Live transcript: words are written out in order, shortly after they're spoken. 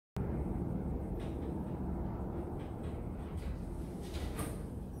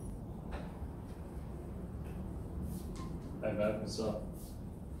Hey babe, what's up?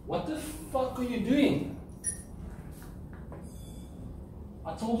 What the fuck are you doing?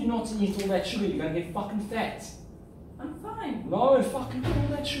 I told you not to eat all that sugar, you're gonna get fucking fat. I'm fine. No, fucking eat all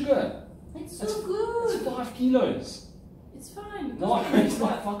that sugar. It's so good. It's 5 kilos. It's fine. No, it's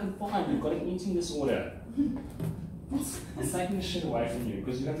not fucking fine. You've got an eating disorder. I'm taking the shit away from you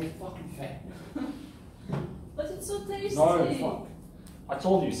because you're gonna get fucking fat. But it's so tasty. No, fuck. I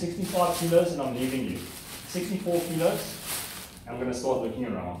told you, 65 kilos and I'm leaving you. 64 kilos, I'm gonna start looking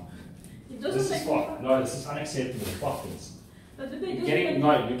around. It doesn't This is make fuck. No, this is unacceptable. Fuck this. But the big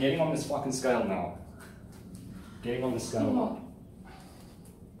You're getting on this fucking scale now. Getting on the scale Come now. on.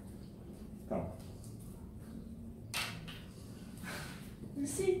 Come. You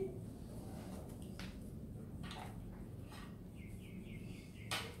see?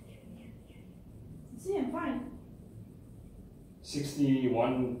 See, I'm fine.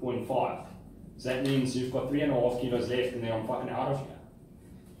 61.5. So that means you've got 3.5 kilos left and then I'm fucking out of here.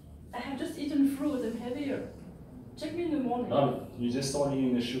 I have just eaten fruit. I'm heavier. Check me in the morning. No, you just started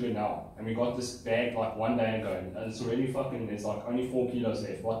eating the sugar now. And we got this bag like 1 day ago and it's already fucking, there's like only 4 kilos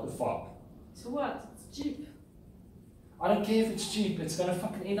left. What the fuck? So what? It's cheap. I don't care if it's cheap, it's gonna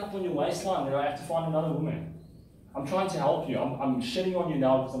fucking end up on your waistline and I have to find another woman. I'm trying to help you. I'm shitting on you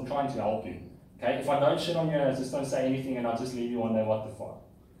now because I'm trying to help you. Okay? If I don't shit on you, I just don't say anything and I just leave you one day, what the fuck?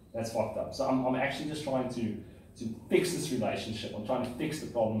 That's fucked up. So I'm actually just trying to fix this relationship. I'm trying to fix the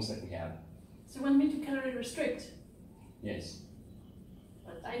problems that we have. So you want me to calorie restrict? Yes.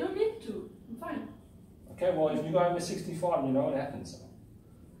 But I don't need to. I'm fine. Okay, well if you go over 65, you know what happens.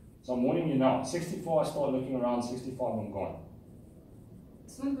 So I'm warning you now. 64, I start looking around, 65, I'm gone.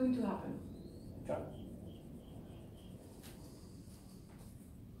 It's not going to happen. Okay.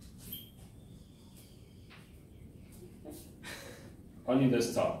 Only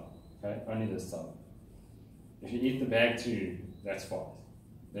this time. Okay? Only this time. If you eat the bag too, that's fucked.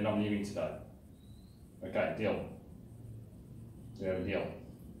 Then I'm leaving today. Okay, deal. We have a deal.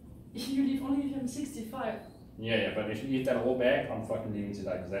 You leave only if I'm 65. Yeah, but if you eat that whole bag, I'm fucking leaving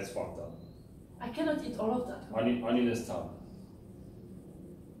today because that's fucked up. I cannot eat all of that. Only this time.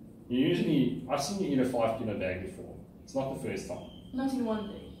 You usually, I've seen you eat a 5 kilo bag before. It's not the first time. Not in one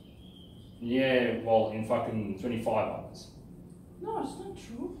day. Yeah, well, in fucking 25 hours. No, it's not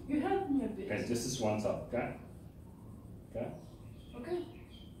true. You helped me a bit. Okay, just this one time, okay? Okay? Okay.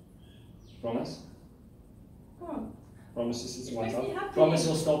 Promise? Come on. Promise just this It one makes time? me happy. Promise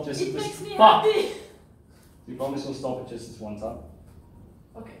you'll stop just It this. makes me Fuck! happy. You promise you'll stop it just this one time?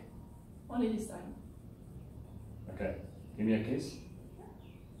 Okay. Only this time. Okay. Give me a kiss.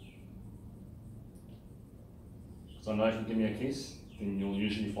 So I know if you give me a kiss, then you'll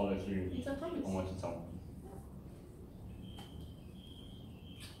usually follow through It's a promise. on what you tell me.